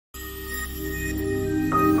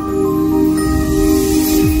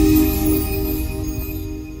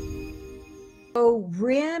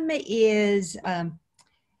is,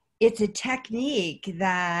 it's a technique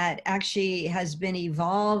that actually has been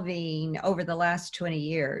evolving over the last 20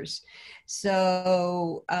 years.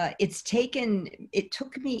 So it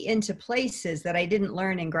took me into places that I didn't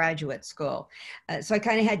learn in graduate school. So I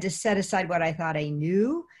kind of had to set aside what I thought I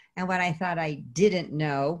knew and what I thought I didn't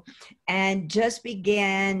know, and just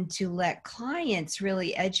began to let clients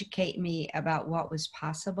really educate me about what was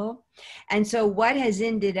possible. And so what has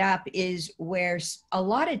ended up is where a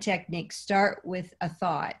lot of techniques start with a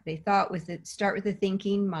thought. They start with a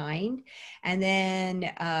thinking mind, and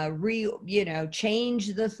then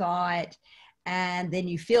change the thought, and then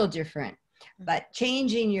you feel different. But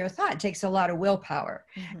changing your thought takes a lot of willpower.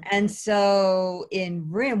 Mm-hmm. And so in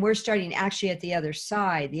RIM, we're starting actually at the other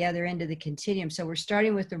side, the other end of the continuum. So we're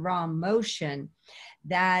starting with the raw emotion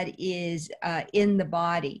that is in the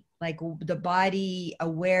body. Like the body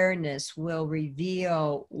awareness will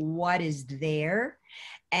reveal what is there.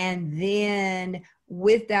 And then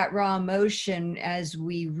with that raw emotion, as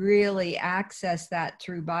we really access that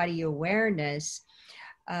through body awareness,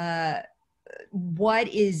 what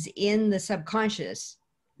is in the subconscious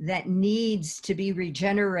that needs to be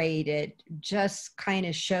regenerated just kind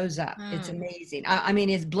of shows up. It's amazing. I mean,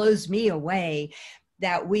 it blows me away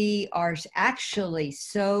that we are actually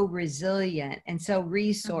so resilient and so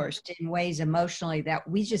resourced in ways emotionally that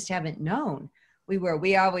we just haven't known.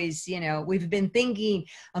 We always, we've been thinking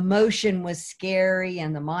emotion was scary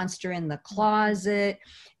and the monster in the closet,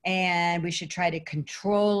 and we should try to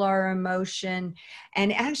control our emotion.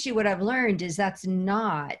 And actually what I've learned is that's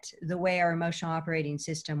not the way our emotional operating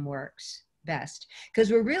system works best,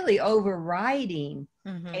 because we're really overriding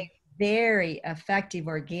a very effective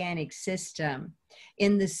organic system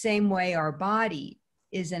in the same way our body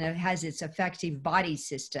has its effective body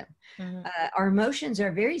system. Our emotions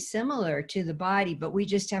are very similar to the body, but we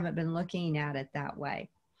just haven't been looking at it that way.